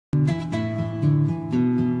So,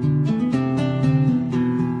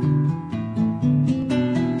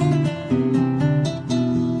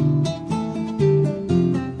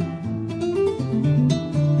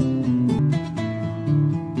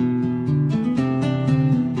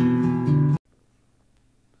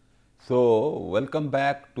 welcome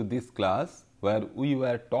back to this class where we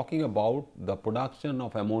were talking about the production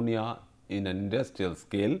of ammonia in an industrial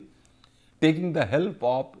scale, taking the help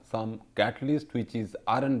of some catalyst which is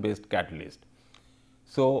iron based catalyst.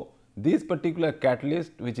 So, this particular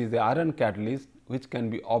catalyst which is the iron catalyst which can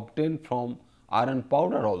be obtained from iron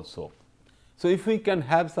powder also. So, if we can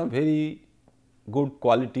have some very good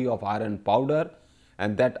quality of iron powder,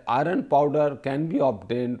 and that iron powder can be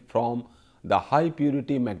obtained from the high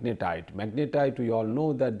purity magnetite. Magnetite, we all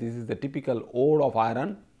know that this is the typical ore of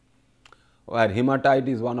iron, where hematite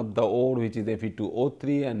is one of the ore which is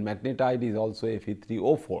Fe2O3 and magnetite is also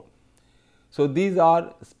Fe3O4. So, these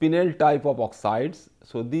are spinel type of oxides.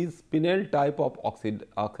 So, these spinel type of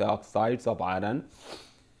oxides of iron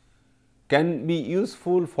can be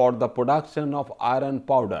useful for the production of iron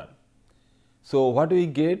powder. So, what we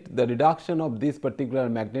get, the reduction of this particular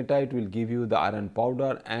magnetite will give you the iron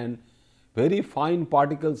powder and very fine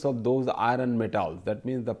particles of those iron metals. That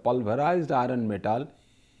means, the pulverized iron metal,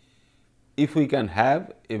 if we can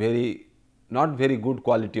have a not very good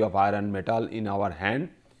quality of iron metal in our hand,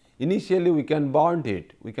 initially we can bond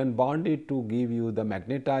it. We can bond it to give you the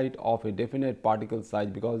magnetite of a definite particle size,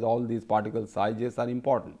 because all these particle sizes are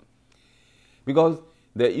important. Because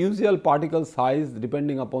the usual particle size,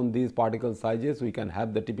 depending upon these particle sizes, we can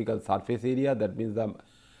have the typical surface area. That means, the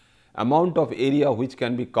amount of area which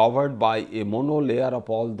can be covered by a mono layer of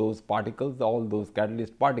all those particles, all those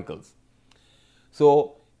catalyst particles.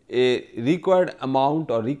 So, a required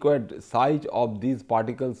amount or required size of these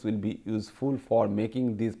particles will be useful for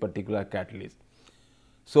making this particular catalyst.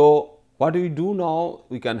 So, what we do now,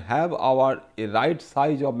 we can have a right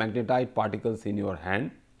size of magnetite particles in your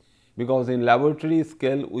hand, because in laboratory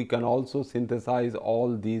scale we can also synthesize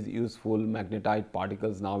all these useful magnetite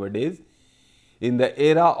particles nowadays. In the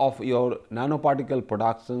era of your nanoparticle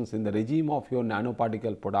productions, in the regime of your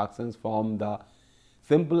nanoparticle productions from the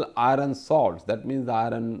simple iron salts, that means the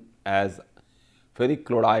iron as ferric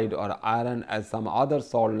chloride or iron as some other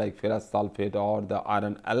salt like ferrous sulfate or the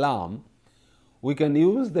iron alum, we can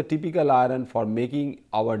use the typical iron for making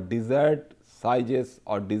our desired sizes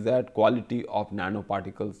or desired quality of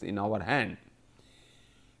nanoparticles in our hand.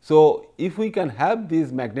 So, if we can have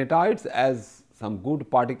these magnetites as some good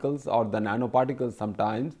particles or the nanoparticles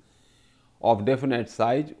sometimes of definite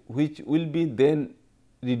size, which will be then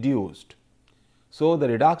reduced. So, the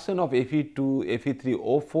reduction of Fe to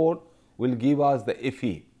Fe3O4 will give us the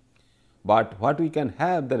Fe, but what we can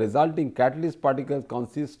have, the resulting catalyst particles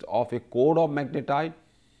consist of a core of magnetite,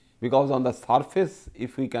 because on the surface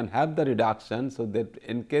if we can have the reduction. So, that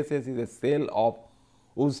encases is a cell of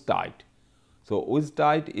woodstite. So,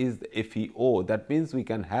 woodstite is FeO, that means we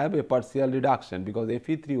can have a partial reduction, because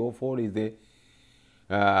Fe3O4 is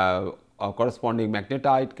a corresponding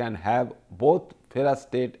magnetite can have both ferrous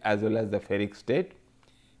state as well as the ferric state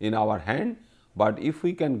in our hand. But if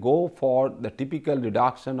we can go for the typical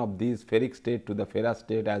reduction of these ferric state to the ferrous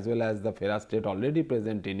state as well as the ferrous state already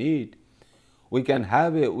present in it, we can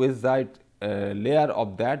have a woodstite layer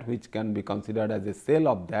of that, which can be considered as a cell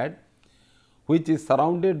of that, which is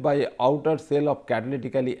surrounded by an outer shell of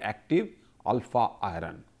catalytically active alpha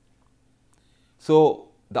iron. So,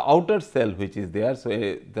 the outer shell which is there,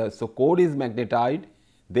 so core is magnetite,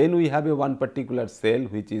 then we have a one particular cell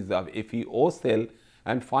which is of FeO cell,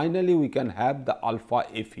 and finally we can have the alpha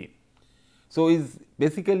Fe. So, is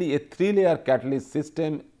basically a 3-layer catalyst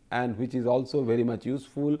system, and which is also very much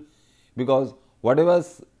useful, because whatever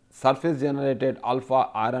surface generated alpha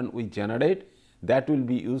iron we generate, that will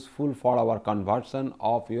be useful for our conversion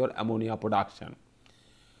of your ammonia production.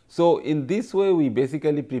 So, in this way we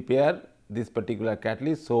basically prepare this particular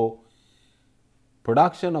catalyst. So,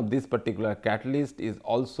 production of this particular catalyst is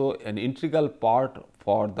also an integral part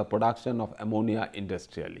for the production of ammonia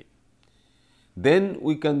industrially. Then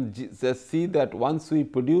we can just see that once we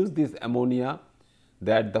produce this ammonia,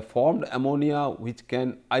 that the formed ammonia which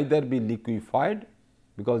can either be liquefied,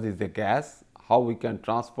 because it is a gas, how we can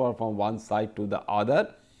transfer from one side to the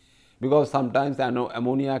other, because sometimes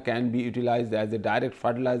ammonia can be utilized as a direct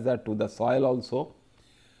fertilizer to the soil also.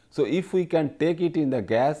 So, if we can take it in the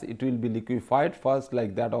gas, it will be liquefied first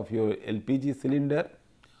like that of your LPG cylinder,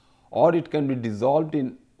 or it can be dissolved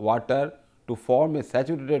in water to form a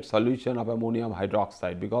saturated solution of ammonium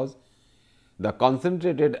hydroxide, because the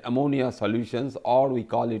concentrated ammonia solutions, or we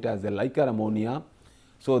call it as a liquor ammonia.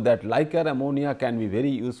 So that liquor ammonia can be very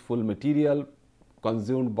useful material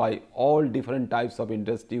consumed by all different types of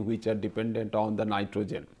industry which are dependent on the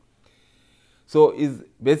nitrogen. So is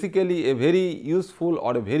basically a very useful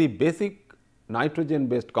or a very basic nitrogen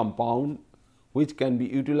based compound which can be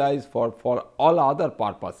utilized for all other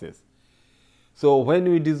purposes. So when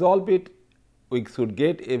we dissolve it, we should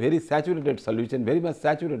get a very saturated solution, very much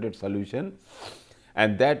saturated solution,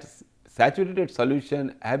 and that saturated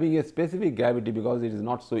solution having a specific gravity, because it is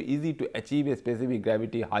not so easy to achieve a specific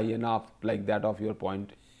gravity high enough like that of your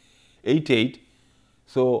 0.88.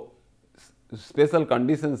 So special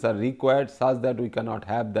conditions are required such that we cannot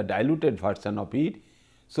have the diluted version of it.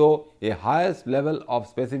 So a highest level of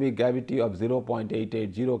specific gravity of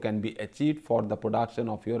 0.880 can be achieved for the production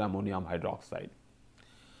of your ammonium hydroxide.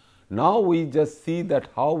 Now we just see that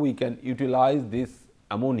how we can utilize this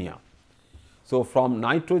ammonia. So from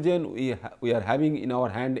nitrogen we are having in our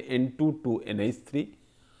hand N2 to NH3.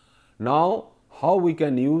 Now how we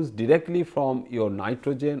can use directly from your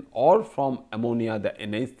nitrogen or from ammonia, the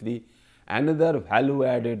NH3, another value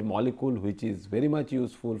added molecule which is very much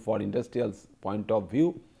useful for industrial point of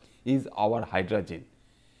view is our hydrogen.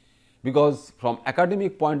 Because from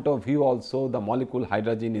academic point of view also the molecule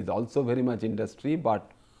hydrogen is also very much industry,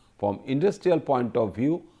 but from industrial point of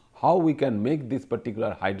view, how we can make this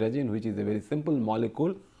particular hydrogen, which is a very simple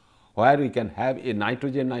molecule where we can have a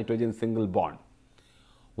nitrogen single bond.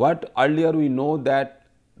 What earlier we know that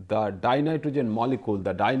the dinitrogen molecule,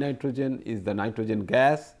 the dinitrogen is the nitrogen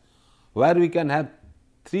gas where we can have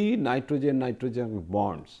 3 nitrogen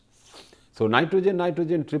bonds. So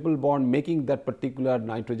nitrogen triple bond making that particular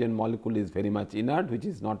nitrogen molecule is very much inert, which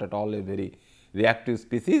is not at all a very reactive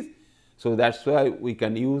species. So that is why we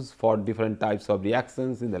can use for different types of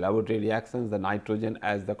reactions in the laboratory reactions the nitrogen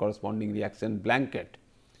as the corresponding reaction blanket,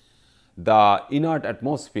 the inert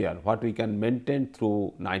atmosphere what we can maintain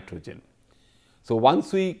through nitrogen. So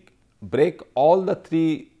once we break all the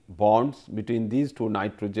 3 bonds between these 2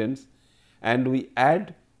 nitrogens and we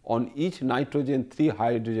add on each nitrogen 3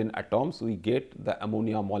 hydrogen atoms, we get the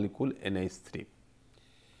ammonia molecule NH3.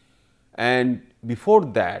 And before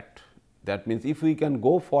that, that means if we can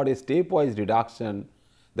go for a stepwise reduction,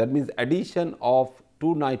 that means addition of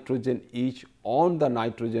 2 nitrogen each on the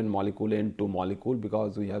nitrogen molecule N2 molecule,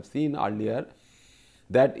 because we have seen earlier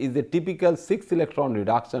that is a typical 6 electron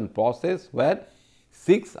reduction process where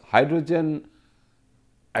 6 hydrogen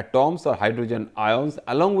atoms or hydrogen ions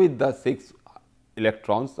along with the 6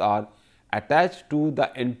 electrons are attached to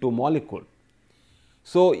the N2 molecule.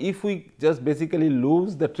 So if we just basically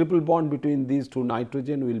lose the triple bond between these 2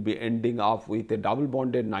 nitrogen, we will be ending up with a double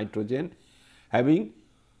bonded nitrogen having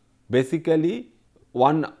basically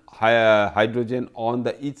 1 hydrogen on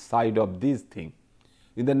the each side of this thing.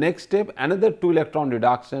 In the next step, another 2 electron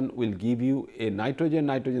reduction will give you a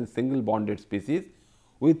nitrogen single bonded species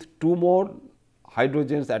with 2 more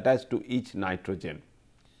hydrogens attached to each nitrogen.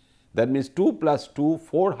 That means 2 plus 2,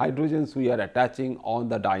 4 hydrogens we are attaching on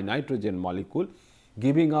the dinitrogen molecule,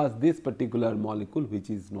 giving us this particular molecule which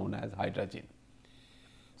is known as hydrogen.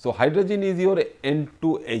 So hydrogen is your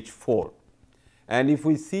N2H4, and if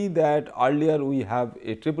we see that earlier we have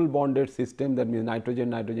a triple bonded system, that means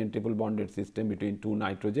nitrogen triple bonded system between 2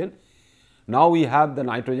 nitrogen. Now we have the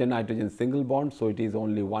nitrogen single bond, so it is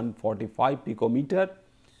only 145 picometer.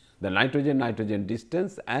 The nitrogen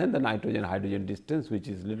distance and the nitrogen hydrogen distance, which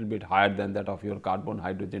is little bit higher than that of your carbon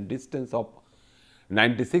hydrogen distance of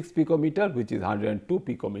 96 picometer, which is 102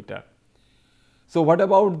 picometer. So what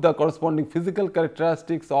about the corresponding physical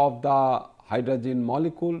characteristics of the hydrogen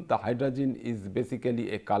molecule? The hydrogen is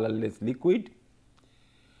basically a colorless liquid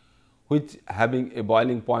which having a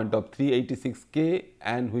boiling point of 386 K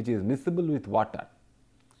and which is miscible with water.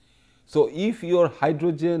 So if your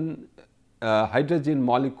hydrogen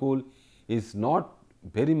molecule is not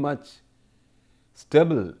very much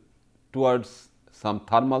stable towards some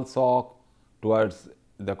thermal shock, towards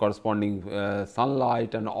the corresponding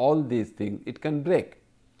sunlight and all these things, it can break.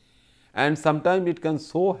 And sometimes it can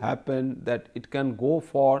so happen that it can go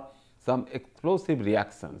for some explosive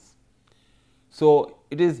reactions. So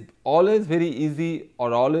it is always very easy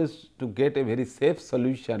or always to get a very safe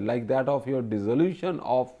solution like that of your dissolution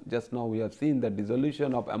of, just now we have seen the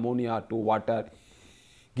dissolution of ammonia to water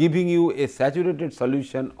giving you a saturated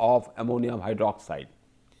solution of ammonium hydroxide.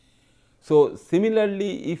 So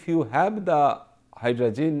similarly, if you have the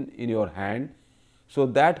hydrogen in your hand, so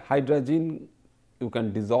that hydrogen you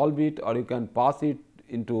can dissolve it or you can pass it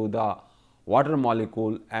into the water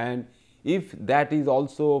molecule, and if that is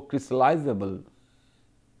also crystallizable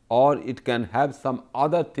or it can have some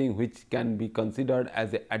other thing which can be considered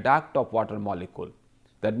as a adduct of water molecule.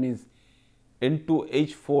 That means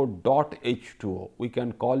N2H4.H2O, we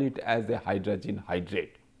can call it as a hydrogen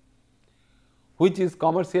hydrate, which is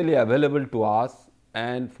commercially available to us,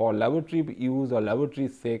 and for laboratory use or laboratory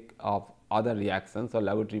sake of other reactions or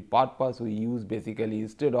laboratory purpose, we use basically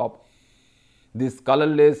instead of this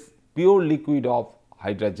colorless pure liquid of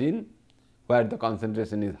hydrogen where the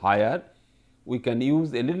concentration is higher, we can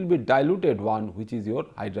use a little bit diluted one, which is your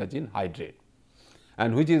hydrogen hydrate,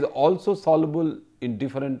 and which is also soluble in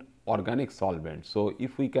different organic solvents. So,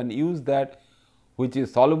 if we can use that which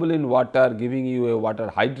is soluble in water, giving you a water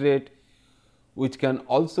hydrate, which can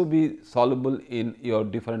also be soluble in your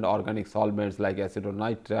different organic solvents like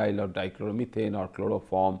acetonitrile or dichloromethane or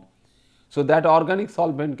chloroform. So, that organic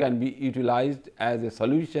solvent can be utilized as a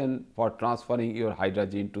solution for transferring your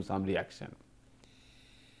hydrogen to some reaction.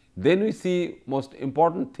 Then we see most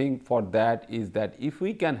important thing for that is that if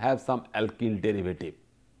we can have some alkyl derivative,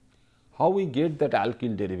 how we get that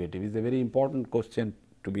alkyl derivative is a very important question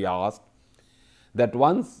to be asked. That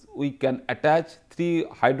once we can attach 3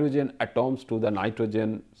 hydrogen atoms to the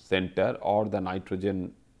nitrogen center or the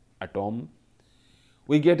nitrogen atom,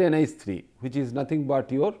 we get an NH3, which is nothing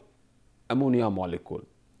but your ammonia molecule.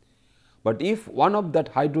 But if one of that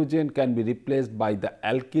hydrogen can be replaced by the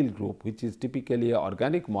alkyl group, which is typically an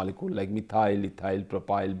organic molecule like methyl, ethyl,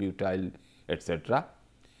 propyl, butyl, etc.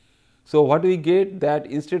 So, what we get that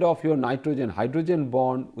instead of your nitrogen hydrogen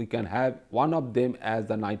bond, we can have one of them as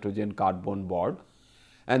the nitrogen carbon bond,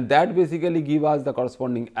 and that basically give us the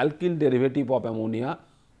corresponding alkyl derivative of ammonia,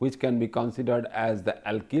 which can be considered as the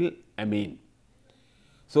alkyl amine.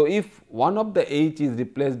 So, if one of the H is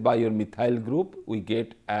replaced by your methyl group, we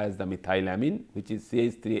get as the methylamine, which is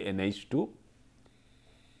CH3NH2.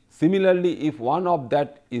 Similarly, if one of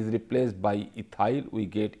that is replaced by ethyl, we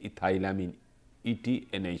get ethylamine,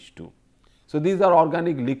 ETNH2. So, these are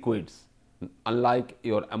organic liquids, unlike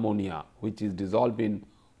your ammonia, which is dissolved in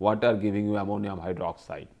water, giving you ammonium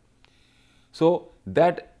hydroxide. So,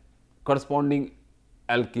 that corresponding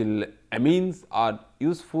alkyl amines are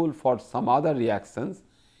useful for some other reactions.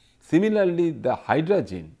 Similarly, the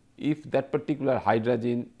hydrogen, if that particular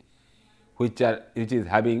hydrogen which is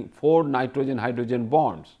having 4 nitrogen hydrogen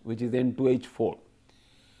bonds, which is N2H4.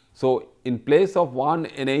 So, in place of one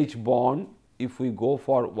NH bond, if we go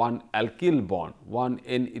for one alkyl bond, one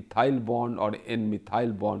N-ethyl bond or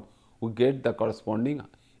N-methyl bond, we get the corresponding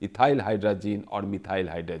ethyl hydrogen or methyl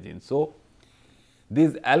hydrogen. So,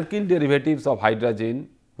 these alkyl derivatives of hydrogen,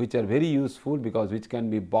 which are very useful because which can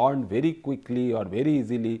be burned very quickly or very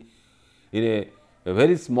easily in a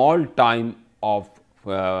very small time of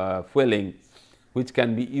fueling, which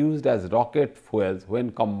can be used as rocket fuels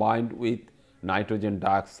when combined with nitrogen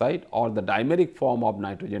dioxide or the dimeric form of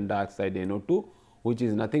nitrogen dioxide NO2, which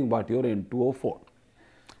is nothing but your N2O4,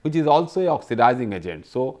 which is also a oxidizing agent.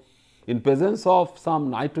 So, in presence of some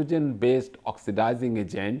nitrogen based oxidizing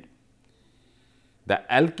agent, the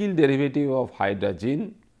alkyl derivative of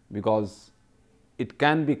hydrogen, because it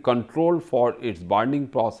can be controlled for its burning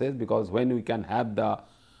process, because when we can have the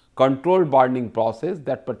controlled burning process,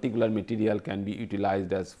 that particular material can be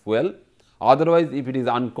utilized as fuel. Otherwise, if it is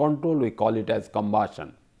uncontrolled, we call it as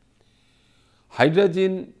combustion.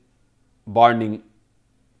 Hydrogen burning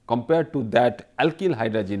compared to that alkyl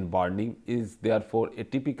hydrogen burning is therefore a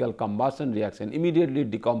typical combustion reaction, immediately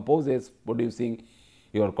decomposes, producing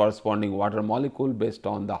your corresponding water molecule based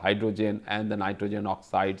on the hydrogen and the nitrogen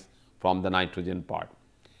oxides from the nitrogen part.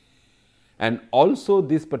 And also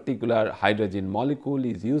this particular hydrogen molecule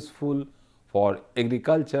is useful for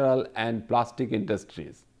agricultural and plastic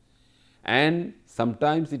industries, and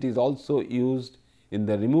sometimes it is also used in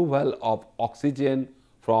the removal of oxygen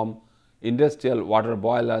from industrial water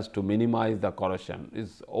boilers to minimize the corrosion.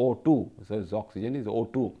 Is O2, so this oxygen is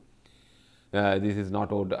O2. This is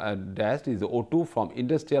not O dash, is O2 from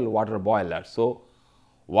industrial water boilers. So,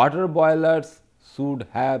 water boilers should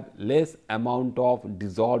have less amount of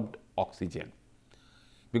dissolved oxygen,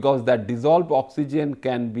 because that dissolved oxygen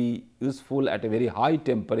can be useful at a very high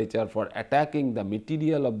temperature for attacking the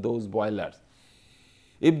material of those boilers.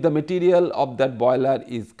 If the material of that boiler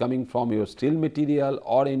is coming from your steel material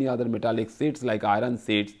or any other metallic sheets like iron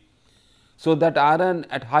sheets, so that iron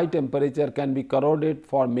at high temperature can be corroded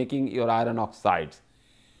for making your iron oxides.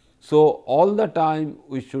 So, all the time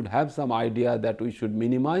we should have some idea that we should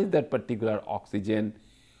minimize that particular oxygen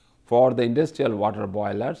for the industrial water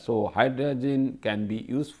boiler. So, hydrogen can be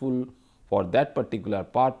useful for that particular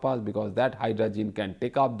purpose, because that hydrogen can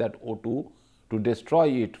take up that O2 to destroy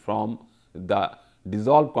it from the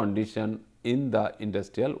dissolved condition in the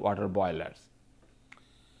industrial water boilers.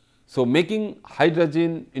 So, making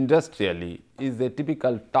hydrogen industrially is a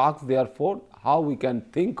typical task. Therefore, how we can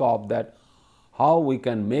think of that, how we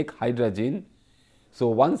can make hydrogen. So,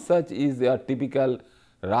 one such is a typical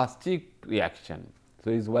Rastrick reaction. So,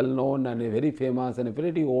 it is well known and a very famous and a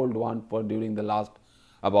pretty old one for during the last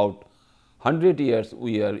about 100 years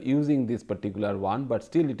we are using this particular one, but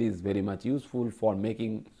still it is very much useful for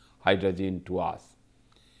making hydrogen to us.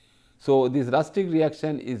 So, this Rastrick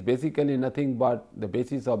reaction is basically nothing but the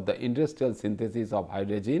basis of the industrial synthesis of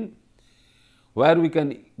hydrogen, where we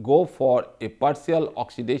can go for a partial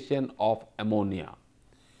oxidation of ammonia.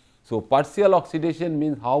 So, partial oxidation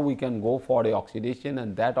means how we can go for a oxidation,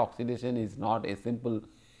 and that oxidation is not a simple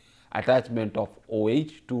attachment of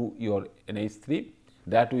OH to your NH3.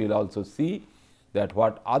 That we will also see that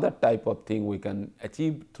what other type of thing we can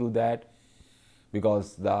achieve through that,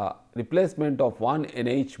 because the replacement of one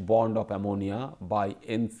NH bond of ammonia by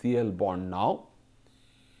NCl bond now,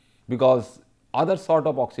 because other sort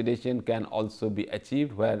of oxidation can also be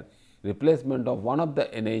achieved where replacement of one of the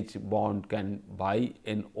NH bond can by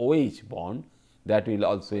an OH bond, that will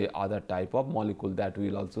also a other type of molecule that we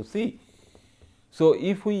will also see. So,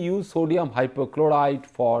 if we use sodium hypochlorite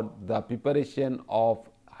for the preparation of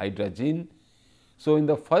hydrogen, so in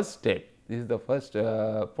the first step, this is the first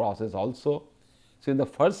process also. So, in the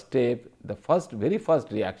first step, the very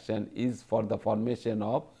first reaction is for the formation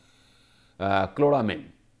of chloramine.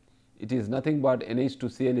 It is nothing but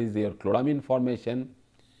NH2Cl is your chloramine formation,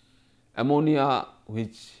 ammonia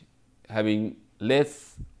which having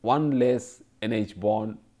one less NH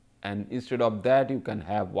bond, and instead of that you can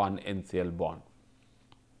have one NCl bond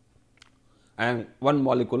and one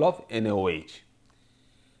molecule of NaOH.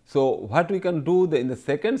 So, what we can do in the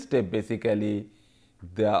second step, basically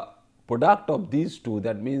the product of these two,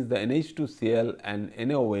 that means the NH2Cl and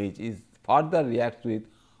NaOH is further reacts with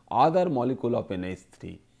other molecule of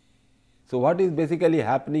NH3. So, what is basically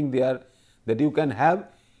happening there, that you can have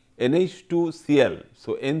NH2Cl.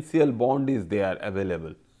 So, NCl bond is there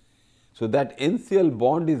available. So, that NCl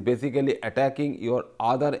bond is basically attacking your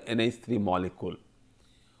other NH3 molecule,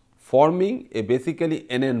 forming a basically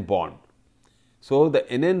NN bond. So, the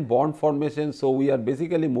NN bond formation, so we are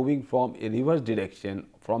basically moving from a reverse direction,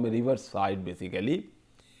 from a reverse side basically.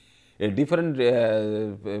 A different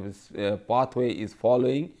pathway is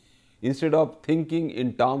following. Instead of thinking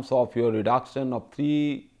in terms of your reduction of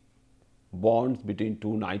 3 bonds between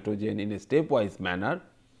 2 nitrogen in a stepwise manner,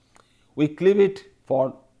 we cleave it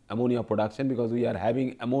for ammonia production, because we are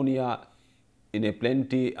having ammonia in a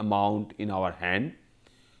plenty amount in our hand.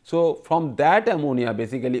 So, from that ammonia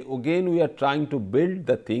basically again we are trying to build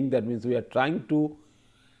the thing, that means we are trying to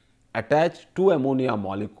attach 2 ammonia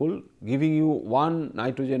molecule, giving you 1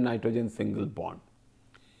 nitrogen single bond.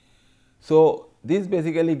 So, this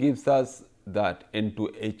basically gives us that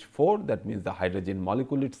N2H4, that means the hydrogen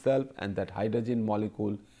molecule itself, and that hydrogen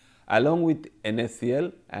molecule along with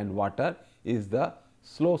NaCl and water is the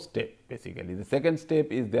slow step basically. The second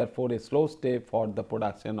step is therefore a slow step for the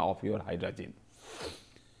production of your hydrogen.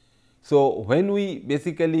 So, when we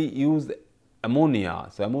basically use ammonia,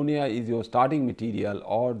 so ammonia is your starting material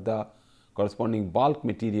or the corresponding bulk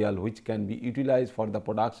material which can be utilized for the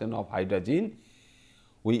production of hydrogen,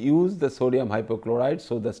 we use the sodium hypochlorite.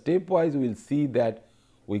 So, the stepwise we will see that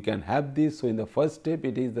we can have this. So, in the first step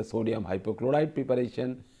it is the sodium hypochlorite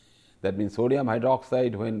preparation, that means sodium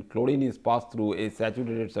hydroxide, when chlorine is passed through a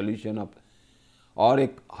saturated solution of or a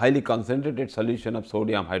highly concentrated solution of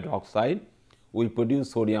sodium hydroxide, we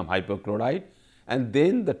produce sodium hypochlorite, and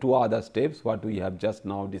then the 2 other steps what we have just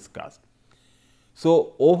now discussed.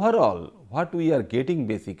 So, overall what we are getting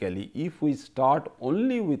basically, if we start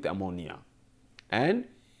only with ammonia and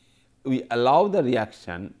we allow the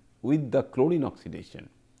reaction with the chlorine oxidation.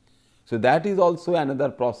 So, that is also another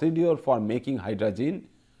procedure for making hydrogen,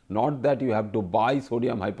 not that you have to buy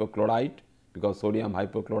sodium hypochlorite, because sodium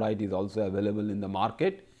hypochlorite is also available in the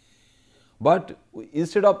market, but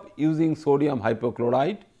instead of using sodium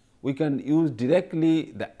hypochlorite we can use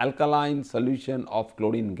directly the alkaline solution of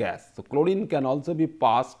chlorine gas. So, chlorine can also be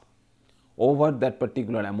passed over that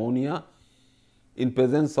particular ammonia in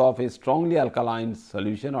presence of a strongly alkaline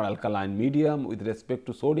solution or alkaline medium with respect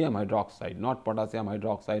to sodium hydroxide, not potassium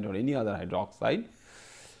hydroxide or any other hydroxide,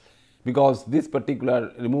 because this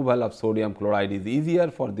particular removal of sodium chloride is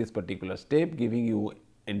easier for this particular step, giving you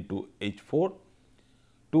N2H4,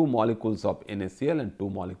 2 molecules of NaCl and 2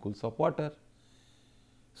 molecules of water.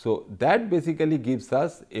 So, that basically gives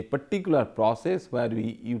us a particular process where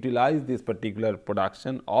we utilize this particular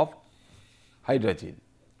production of hydrogen.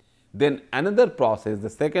 Then another process, the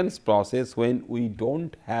second process, when we do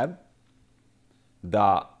not have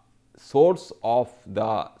the source of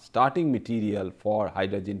the starting material for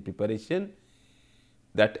hydrogen preparation,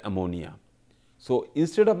 that ammonia. So,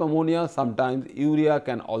 instead of ammonia sometimes urea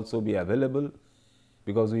can also be available,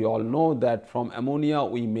 because we all know that from ammonia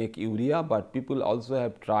we make urea, but people also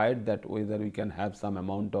have tried that whether we can have some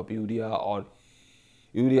amount of urea, or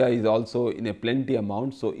urea is also in a plenty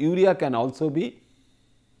amount. So, urea can also be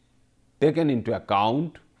taken into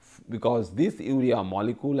account, because this urea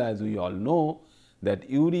molecule, as we all know, that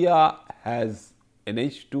urea has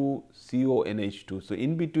NH2 CO NH2. So,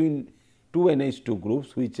 in between two NH2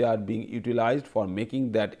 groups which are being utilized for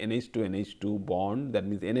making that NH2 NH2 bond, that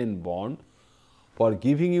means NN bond, for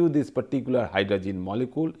giving you this particular hydrogen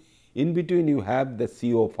molecule, in between you have the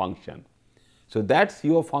CO function. So, that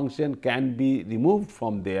CO function can be removed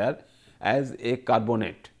from there as a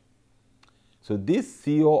carbonate. So, this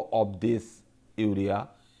CO of this urea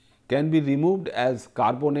can be removed as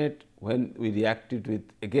carbonate when we react it with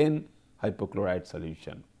again hypochlorite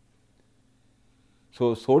solution.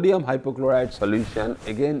 So, sodium hypochlorite solution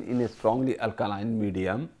again in a strongly alkaline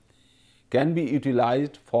medium can be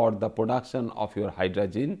utilized for the production of your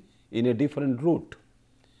hydrogen in a different route.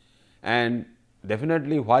 And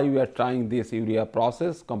definitely why we are trying this urea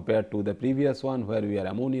process compared to the previous one where we are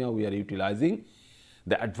ammonia we are utilizing.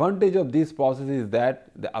 The advantage of this process is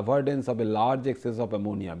that the avoidance of a large excess of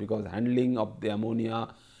ammonia, because handling of the ammonia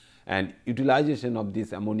and utilization of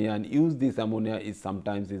this ammonia and use this ammonia is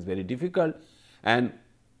sometimes is very difficult, and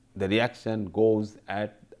the reaction goes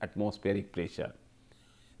at atmospheric pressure.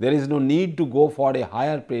 There is no need to go for a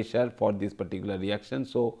higher pressure for this particular reaction.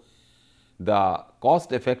 So, the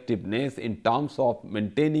cost effectiveness in terms of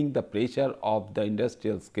maintaining the pressure of the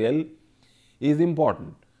industrial scale is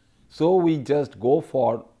important. So, we just go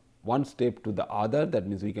for one step to the other, that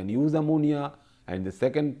means we can use ammonia, and the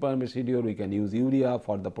second procedure we can use urea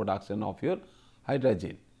for the production of your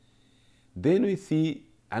hydrogen. Then we see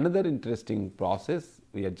another interesting process.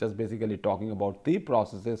 We are just basically talking about three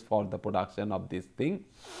processes for the production of this thing,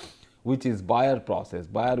 which is Bayer process.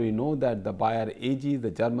 Bayer, we know that the Bayer AG,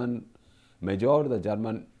 the German major, the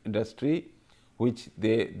German industry, which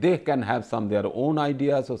they can have some their own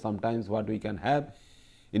ideas. So, sometimes what we can have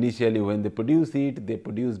initially when they produce it, they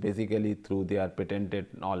produce basically through their patented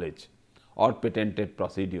knowledge or patented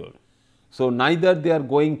procedure. So, neither they are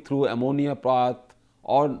going through ammonia path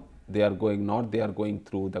or they are going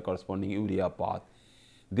through the corresponding urea path.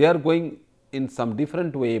 They are going in some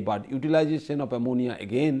different way, but utilization of ammonia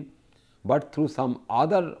again, but through some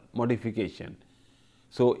other modification.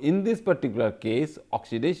 So, in this particular case,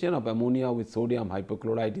 oxidation of ammonia with sodium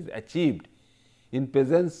hypochlorite is achieved in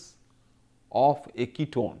presence of a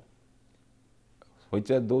ketone.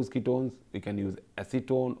 Which are those ketones? We can use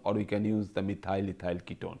acetone or we can use the methyl-ethyl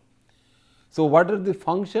ketone. So, what are the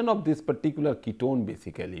function of this particular ketone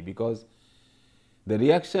basically? Because the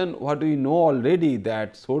reaction, what we know already,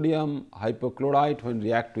 that sodium hypochlorite when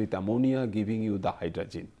react with ammonia giving you the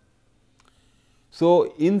hydrogen.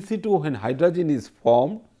 So, in situ when hydrogen is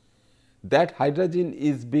formed, that hydrogen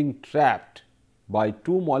is being trapped by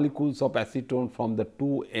two molecules of acetone from the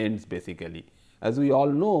two ends basically. As we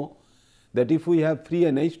all know that if we have free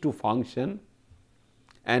NH2 function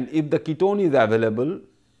and if the ketone is available,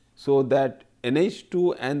 so that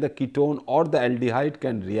NH2 and the ketone or the aldehyde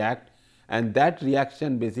can react, and that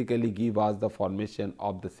reaction basically give us the formation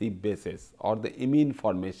of the C bases or the imine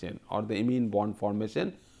formation or the imine bond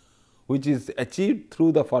formation, which is achieved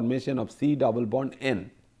through the formation of C double bond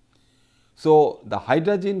N. So, the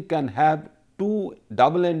hydrogen can have two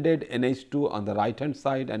double ended NH2 on the right hand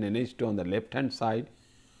side and NH2 on the left hand side.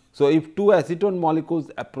 So, if two acetone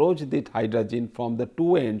molecules approach this hydrogen from the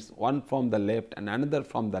two ends, one from the left and another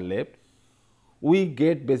from the left, we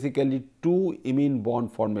get basically two imine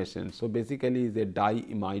bond formation. So, basically is a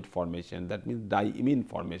diimide formation, that means diimine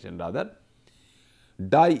formation rather.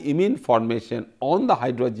 Diimine formation on the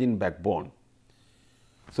hydrogen backbone.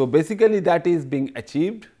 So, basically that is being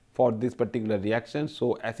achieved for this particular reaction.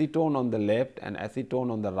 So, acetone on the left and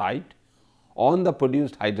acetone on the right on the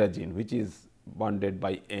produced hydrogen, which is bonded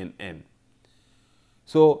by NN.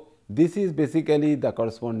 So, this is basically the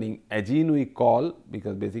corresponding agene we call,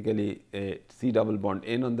 because basically a C double bond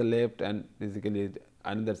N on the left and basically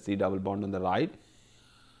another C double bond on the right.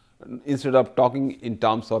 Instead of talking in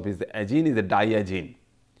terms of is the agene, is a diagene.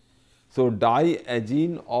 So,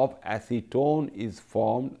 diagene of acetone is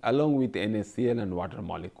formed along with NaCl and water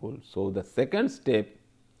molecule. So, the second step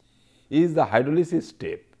is the hydrolysis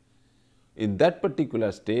step. In that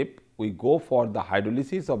particular step, we go for the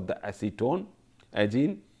hydrolysis of the acetone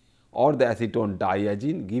agene or the acetone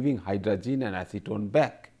diagene, giving hydrogen and acetone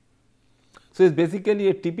back. So, it is basically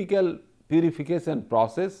a typical purification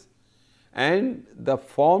process, and the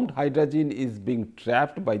formed hydrogen is being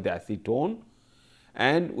trapped by the acetone,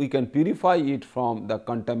 and we can purify it from the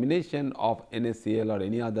contamination of NaCl or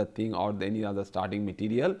any other thing or any other starting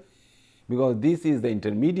material, because this is the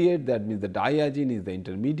intermediate, that means the diazine is the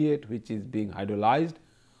intermediate which is being hydrolyzed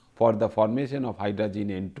for the formation of hydrogen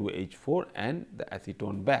N2H4 and the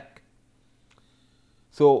acetone back.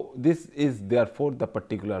 So, this is therefore the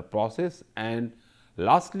particular process, and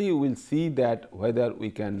lastly we will see that whether we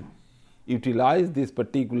can utilize this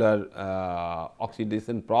particular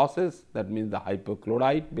oxidation process, that means the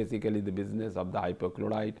hypochlorite, basically the business of the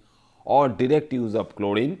hypochlorite or direct use of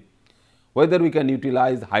chlorine, whether we can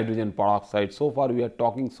utilize hydrogen peroxide. So far we are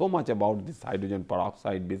talking so much about this hydrogen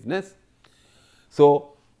peroxide business.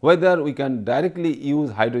 So, whether we can directly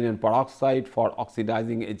use hydrogen peroxide for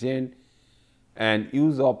oxidizing agent and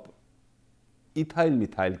use of ethyl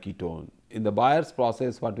methyl ketone. In the Bayer's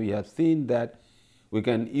process, what we have seen that we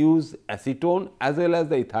can use acetone as well as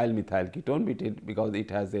the ethyl methyl ketone, because it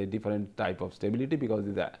has a different type of stability, because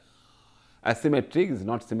it is asymmetric, is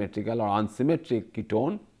not symmetrical or unsymmetric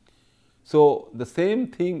ketone. So, the same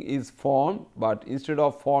thing is formed, but instead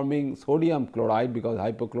of forming sodium chloride, because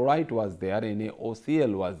hypochlorite was there,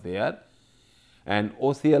 NaOCl was there, and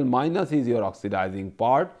OCl minus is your oxidizing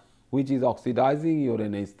part, which is oxidizing your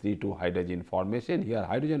NH3 to hydrogen formation. Here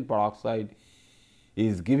hydrogen peroxide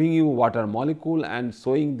is giving you water molecule and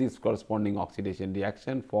showing this corresponding oxidation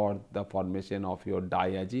reaction for the formation of your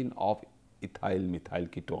diazine of ethyl methyl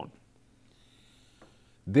ketone.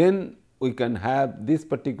 Then we can have this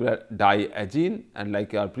particular diazine, and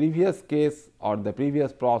like our previous case or the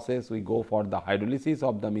previous process, we go for the hydrolysis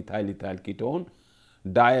of the methyl ethyl ketone,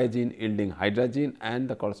 diazine yielding hydrogen and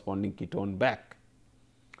the corresponding ketone back.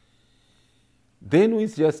 Then we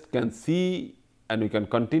just can see, and we can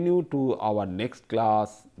continue to our next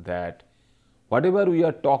class, that whatever we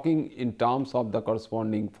are talking in terms of the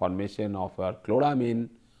corresponding formation of our chloramine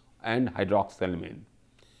and hydroxylamine.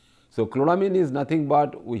 So, chloramine is nothing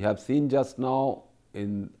but we have seen just now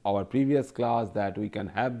in our previous class that we can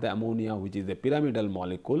have the ammonia, which is a pyramidal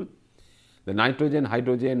molecule, the nitrogen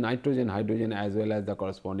hydrogen as well as the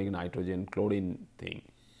corresponding nitrogen chlorine thing.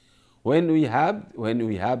 When we have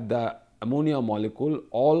the ammonia molecule,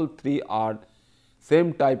 all three are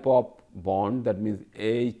same type of bond, that means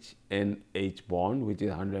H-N-H bond, which is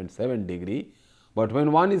 107 degree, but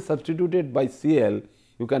when one is substituted by Cl,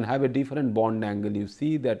 you can have a different bond angle. You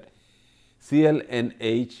see that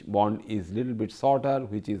Cl-NH bond is little bit shorter,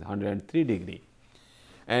 which is 103 degree.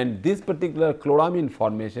 And this particular chloramine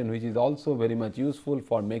formation, which is also very much useful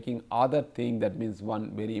for making other thing, that means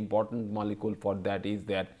one very important molecule for that is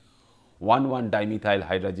that 1,1-dimethyl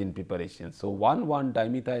hydrogen preparation. So,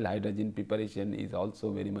 1,1-dimethyl hydrogen preparation is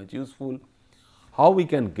also very much useful. How we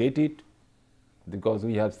can get it? Because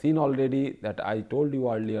we have seen already that I told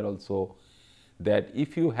you earlier also that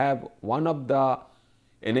if you have one of the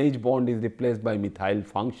NH bond is replaced by methyl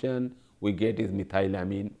function, we get is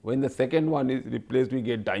methylamine. When the second one is replaced, we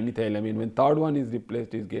get dimethylamine. When third one is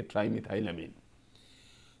replaced, we get trimethylamine.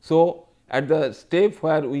 So, at the step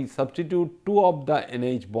where we substitute two of the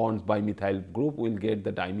NH bonds by methyl group, we will get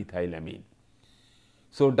the dimethylamine.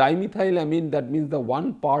 So, dimethylamine, that means the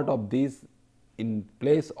one part of this, in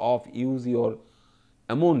place of use your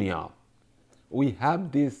ammonia, we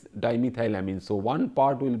have this dimethylamine. So, one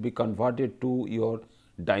part will be converted to your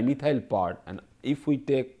dimethyl part, and if we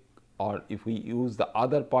take or if we use the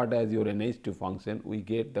other part as your NH2 function, we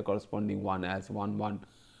get the corresponding one as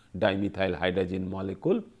 1,1-dimethyl hydrogen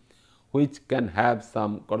molecule, which can have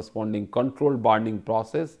some corresponding controlled burning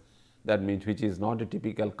process, that means which is not a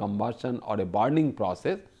typical combustion or a burning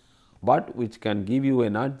process, but which can give you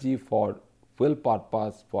energy for fuel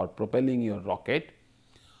purpose for propelling your rocket.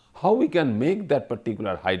 How we can make that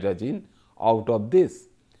particular hydrogen out of this?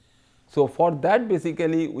 So, for that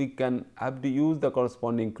basically we can have to use the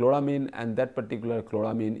corresponding chloramine, and that particular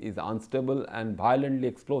chloramine is unstable and violently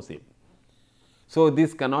explosive. So,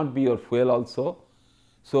 this cannot be your fuel also.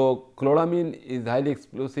 So, chloramine is highly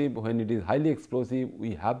explosive. When it is highly explosive,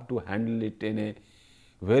 we have to handle it in a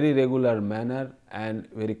very regular manner and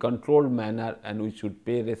very controlled manner, and we should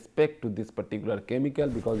pay respect to this particular chemical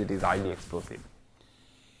because it is highly explosive.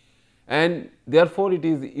 And therefore, it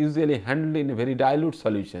is usually handled in a very dilute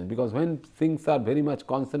solution, because when things are very much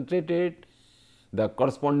concentrated, the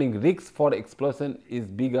corresponding risk for explosion is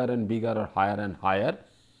bigger and bigger or higher and higher,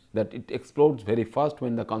 that it explodes very fast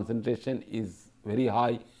when the concentration is very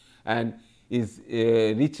high and is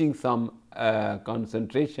reaching some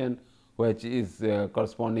concentration, which is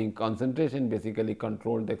corresponding concentration basically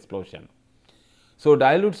control the explosion. So,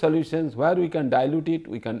 dilute solutions, where we can dilute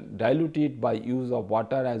it by use of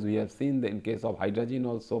water, as we have seen in case of hydrogen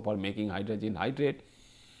also for making hydrogen hydrate,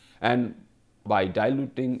 and by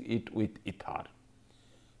diluting it with ether.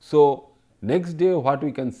 So, next day what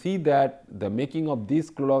we can see that the making of this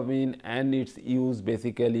chloramine and its use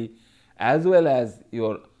basically, as well as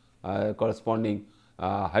your corresponding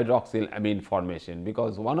hydroxylamine formation,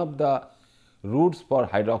 because one of the roots for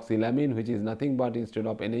hydroxylamine, which is nothing but instead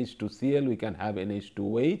of NH2Cl we can have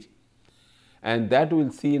NH2OH, and that we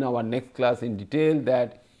will see in our next class in detail,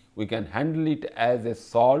 that we can handle it as a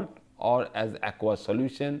salt or as aqueous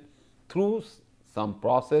solution through some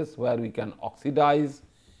process where we can oxidize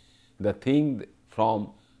the thing from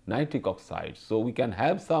nitric oxide. So, we can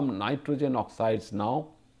have some nitrogen oxides now.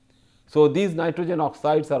 So, these nitrogen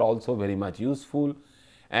oxides are also very much useful,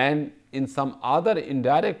 and in some other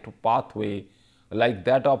indirect pathway like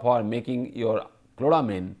that of our making your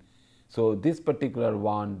chloramine. So, this particular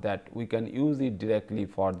one, that we can use it directly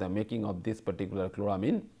for the making of this particular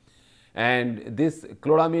chloramine, and this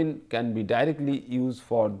chloramine can be directly used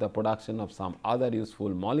for the production of some other useful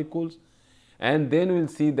molecules. And then we will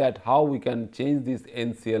see that how we can change this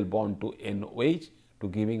NCl bond to NOH to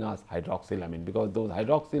giving us hydroxylamine, because those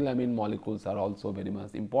hydroxylamine molecules are also very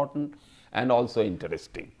much important and also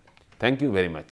interesting. Thank you very much.